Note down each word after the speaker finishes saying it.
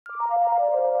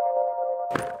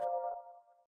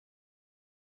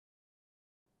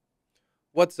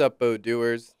What's up,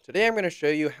 Odooers? Today I'm going to show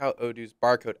you how Odoo's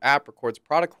Barcode app records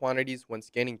product quantities when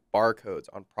scanning barcodes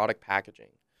on product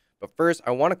packaging. But first,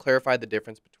 I want to clarify the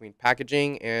difference between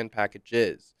packaging and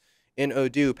packages. In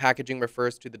Odoo, packaging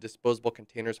refers to the disposable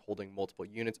containers holding multiple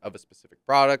units of a specific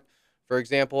product. For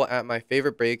example, at my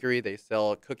favorite bakery, they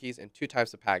sell cookies in two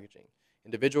types of packaging: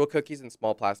 individual cookies in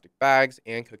small plastic bags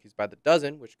and cookies by the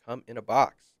dozen, which come in a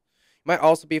box. You might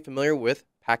also be familiar with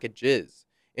packages.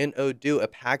 In Odoo, a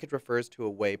package refers to a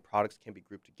way products can be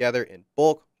grouped together in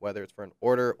bulk, whether it's for an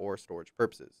order or storage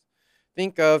purposes.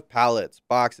 Think of pallets,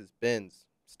 boxes, bins,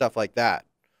 stuff like that.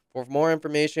 For more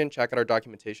information, check out our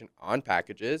documentation on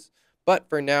packages. But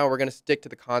for now, we're going to stick to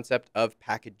the concept of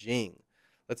packaging.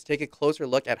 Let's take a closer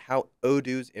look at how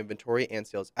Odoo's inventory and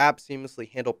sales app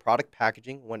seamlessly handle product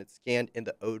packaging when it's scanned in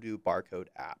the Odoo Barcode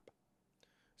app.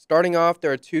 Starting off,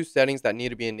 there are two settings that need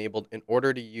to be enabled in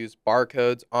order to use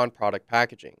barcodes on product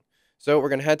packaging. So we're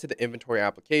going to head to the inventory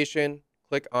application,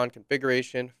 click on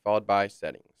configuration, followed by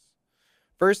settings.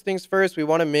 First things first, we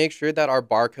want to make sure that our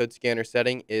barcode scanner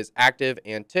setting is active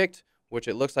and ticked, which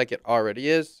it looks like it already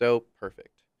is, so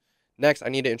perfect. Next, I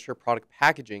need to ensure product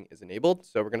packaging is enabled,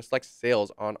 so we're going to select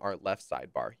sales on our left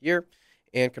sidebar here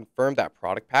and confirm that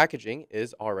product packaging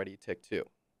is already ticked too.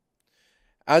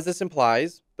 As this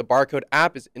implies, the Barcode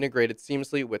app is integrated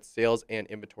seamlessly with sales and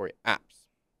inventory apps.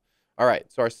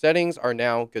 Alright, so our settings are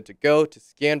now good to go to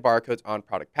scan barcodes on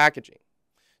product packaging.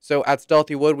 So at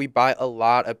Stealthy Wood, we buy a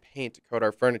lot of paint to coat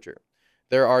our furniture.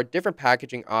 There are different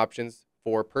packaging options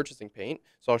for purchasing paint,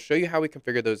 so I'll show you how we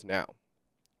configure those now.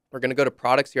 We're going to go to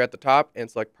Products here at the top and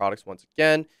select Products once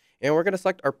again, and we're going to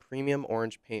select our Premium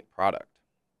Orange Paint product.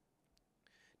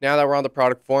 Now that we're on the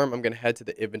product form, I'm going to head to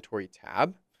the Inventory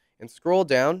tab and scroll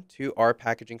down to our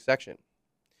packaging section.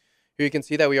 Here you can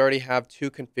see that we already have two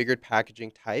configured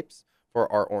packaging types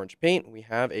for our orange paint. We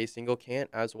have a single can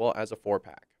as well as a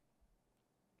 4-pack.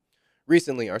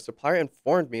 Recently, our supplier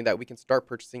informed me that we can start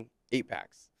purchasing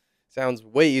 8-packs. Sounds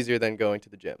way easier than going to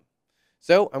the gym.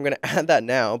 So I'm going to add that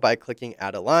now by clicking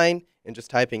Add a Line and just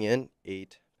typing in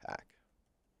 8-pack.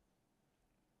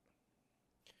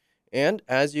 And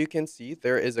as you can see,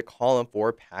 there is a column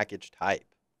for package type.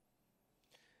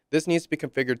 This needs to be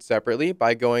configured separately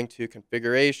by going to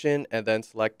Configuration and then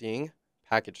selecting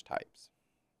Package Types.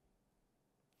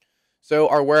 So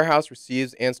our warehouse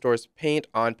receives and stores paint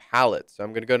on pallets. So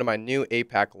I'm going to go to my new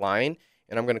 8-pack line,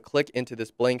 and I'm going to click into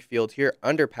this blank field here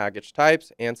under Package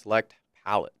Types and select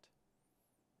Pallet.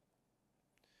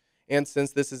 And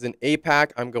since this is an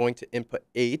 8-pack, I'm going to input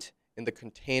 8 in the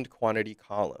contained quantity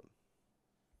column.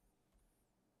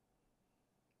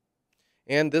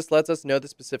 And this lets us know the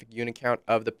specific unit count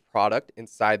of the product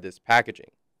inside this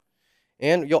packaging.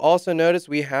 And you'll also notice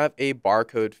we have a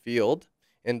barcode field,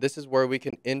 and this is where we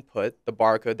can input the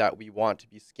barcode that we want to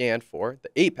be scanned for the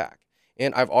 8-pack.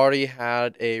 And I've already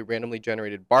had a randomly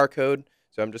generated barcode,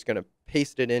 so I'm just going to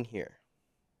paste it in here.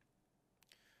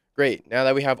 Great, now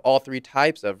that we have all three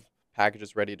types of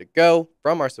packages ready to go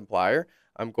from our supplier,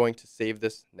 I'm going to save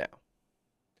this now.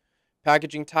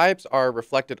 Packaging types are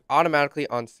reflected automatically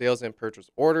on sales and purchase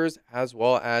orders, as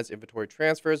well as inventory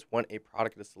transfers when a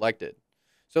product is selected.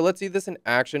 So let's see this in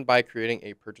action by creating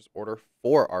a purchase order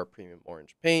for our Premium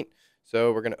Orange Paint.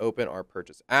 So we're going to open our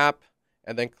Purchase app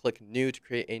and then click New to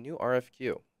create a new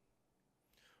RFQ.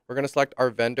 We're going to select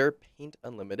our vendor, Paint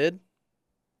Unlimited.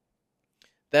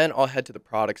 Then I'll head to the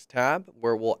Products tab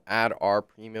where we'll add our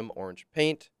Premium Orange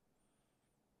Paint.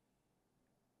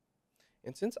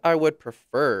 And since I would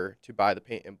prefer to buy the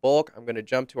paint in bulk, I'm going to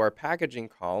jump to our packaging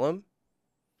column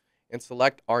and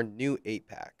select our new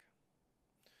 8-pack.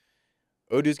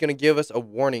 Odoo is going to give us a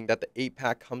warning that the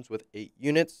 8-pack comes with 8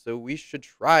 units, so we should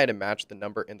try to match the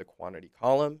number in the quantity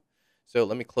column. So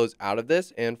let me close out of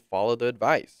this and follow the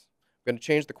advice. I'm going to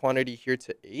change the quantity here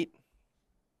to 8.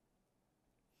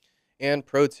 And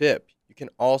pro tip, you can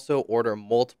also order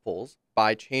multiples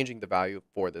by changing the value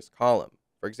for this column.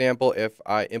 For example, if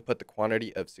I input the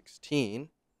quantity of 16,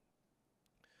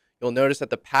 you'll notice that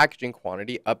the packaging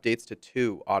quantity updates to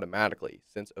 2 automatically,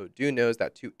 since Odoo knows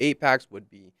that 2 8-packs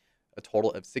would be a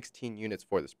total of 16 units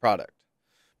for this product.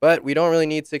 But we don't really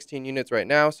need 16 units right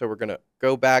now, so we're going to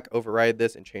go back, override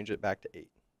this, and change it back to 8.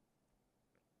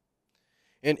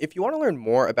 And if you want to learn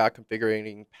more about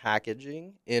configuring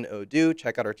packaging in Odoo,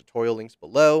 check out our tutorial links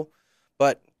below.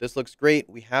 But this looks great.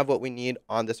 We have what we need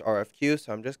on this RFQ,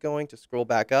 so I'm just going to scroll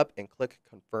back up and click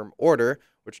Confirm Order,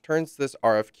 which turns this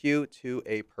RFQ to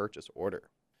a purchase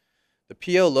order. The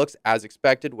PO looks as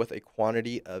expected with a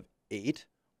quantity of 8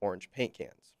 orange paint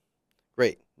cans.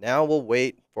 Great. Now we'll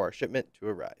wait for our shipment to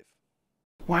arrive.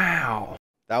 Wow.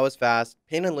 That was fast.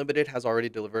 Paint Unlimited has already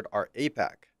delivered our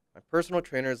 8-pack. My personal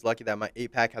trainer is lucky that my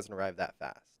 8-pack hasn't arrived that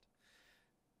fast.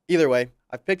 Either way,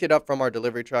 I've picked it up from our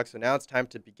delivery truck, so now it's time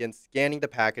to begin scanning the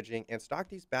packaging and stock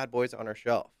these bad boys on our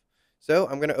shelf. So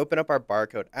I'm going to open up our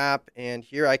Barcode app, and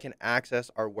here I can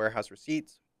access our warehouse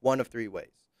receipts one of 3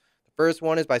 ways. The first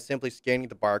one is by simply scanning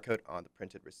the barcode on the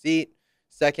printed receipt.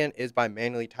 Second is by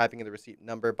manually typing in the receipt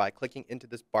number by clicking into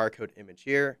this barcode image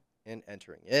here and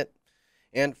entering it.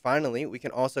 And finally, we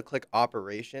can also click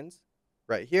Operations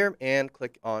right here and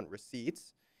click on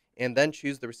Receipts, and then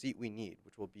choose the receipt we need,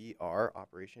 which will be our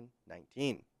Operation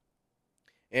 19.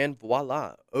 And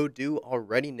voila, Odoo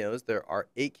already knows there are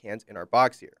 8 cans in our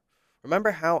box here.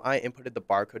 Remember how I inputted the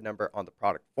barcode number on the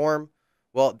product form?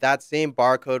 Well, that same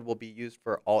barcode will be used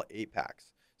for all 8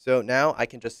 packs. So now I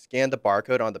can just scan the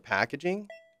barcode on the packaging,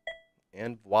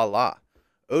 and voila.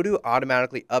 Odoo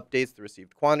automatically updates the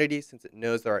received quantity since it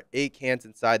knows there are 8 cans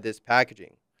inside this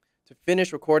packaging. To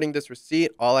finish recording this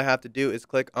receipt, all I have to do is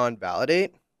click on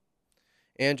Validate.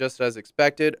 And just as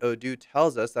expected, Odoo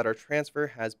tells us that our transfer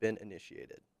has been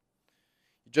initiated.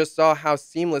 You just saw how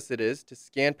seamless it is to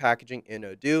scan packaging in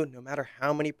Odoo, no matter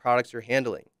how many products you're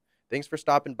handling. Thanks for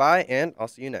stopping by, and I'll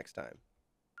see you next time.